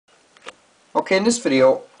Okay, in this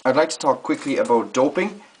video I'd like to talk quickly about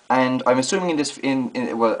doping, and I'm assuming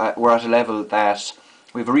we're at a level that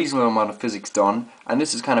we have a reasonable amount of physics done, and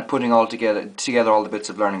this is kind of putting all together all the bits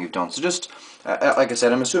of learning we've done. So just like I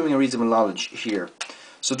said, I'm assuming a reasonable knowledge here.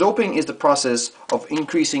 So doping is the process of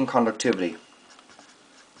increasing conductivity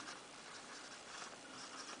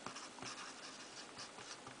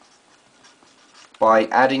by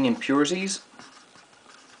adding impurities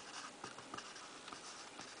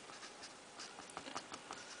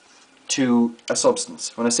to a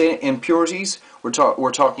substance. When I say impurities, we're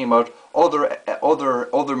talking about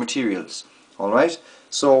other materials. All right.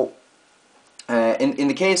 So in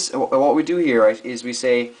the case, what we do here, right, is we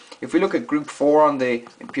say if we look at group 4 on the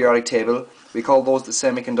periodic table, we call those the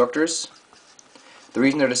semiconductors. The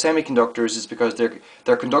reason they're the semiconductors is because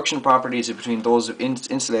their conduction properties are between those of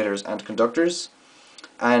insulators and conductors.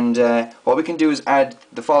 And what we can do is add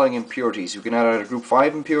the following impurities. We can add either group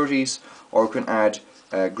 5 impurities, or we can add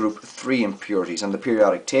group 3 impurities on the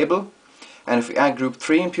periodic table. And if we add group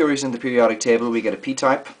 3 impurities in the periodic table, we get a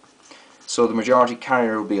p-type. So the majority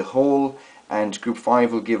carrier will be a hole, and group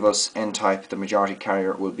 5 will give us n-type. The majority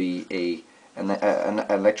carrier will be an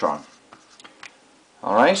electron.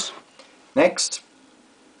 Alright, next,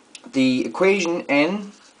 the equation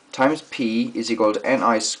N times P is equal to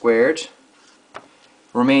Ni squared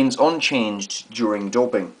remains unchanged during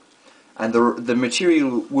doping, and the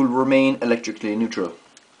material will remain electrically neutral.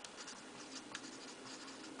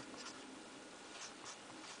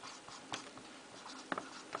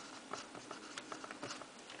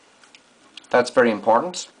 That's very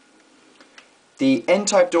important. The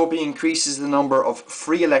N-type doping increases the number of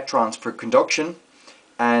free electrons for conduction,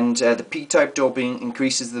 and the P-type doping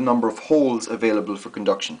increases the number of holes available for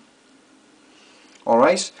conduction.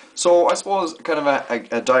 Alright, so I suppose kind of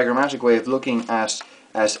a diagrammatic way of looking at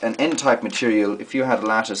an N-type material, if you had a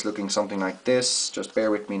lattice looking something like this, just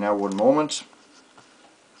bear with me now one moment.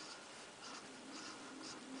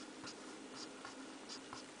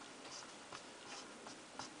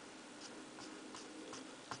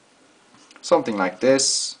 Something like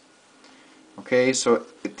this. Okay, so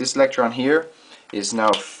if this electron here is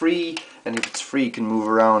now free, and if it's free, can move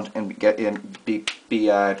around and be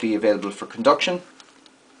available for conduction.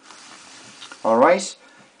 Alright,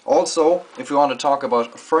 also, if we want to talk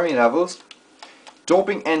about Fermi levels,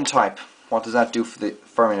 doping N-type, what does that do for the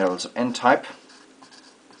Fermi levels of N-type?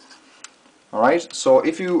 Alright, so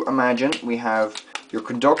if you imagine we have your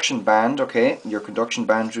conduction band, okay, your conduction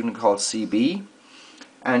band we're going to call CB,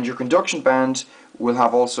 and your conduction band will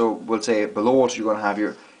have also, we'll say below it, you're going to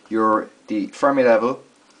have the Fermi level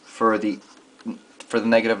for the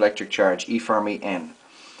negative electric charge, E Fermi N.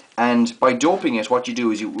 And by doping it, what you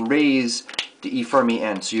do is you raise the E Fermi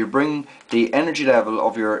N. So you bring the energy level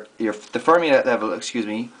of the Fermi level, excuse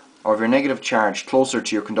me, of your negative charge closer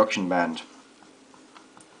to your conduction band.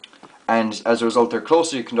 And as a result, they're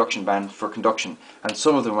closer to your conduction band for conduction. And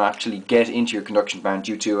some of them will actually get into your conduction band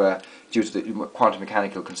due to the quantum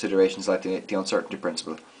mechanical considerations like the uncertainty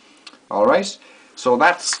principle. All right. So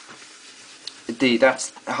that's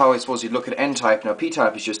how I suppose you look at N-type. Now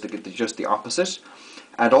P-type is just the opposite.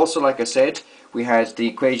 And also, like I said, we had the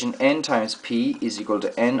equation N times P is equal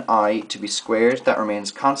to Ni to be squared. That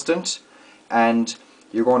remains constant. And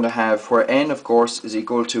you're going to have where N, of course, is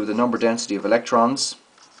equal to the number density of electrons.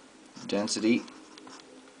 Density,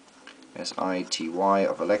 SITY,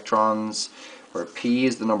 of electrons, where P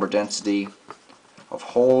is the number density of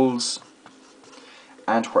holes,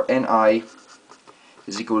 and where Ni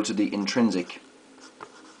is equal to the intrinsic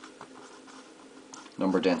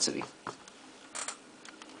number density.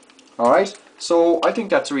 Alright, so I think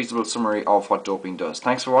that's a reasonable summary of what doping does.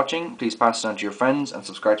 Thanks for watching. Please pass it on to your friends and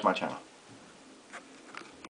subscribe to my channel.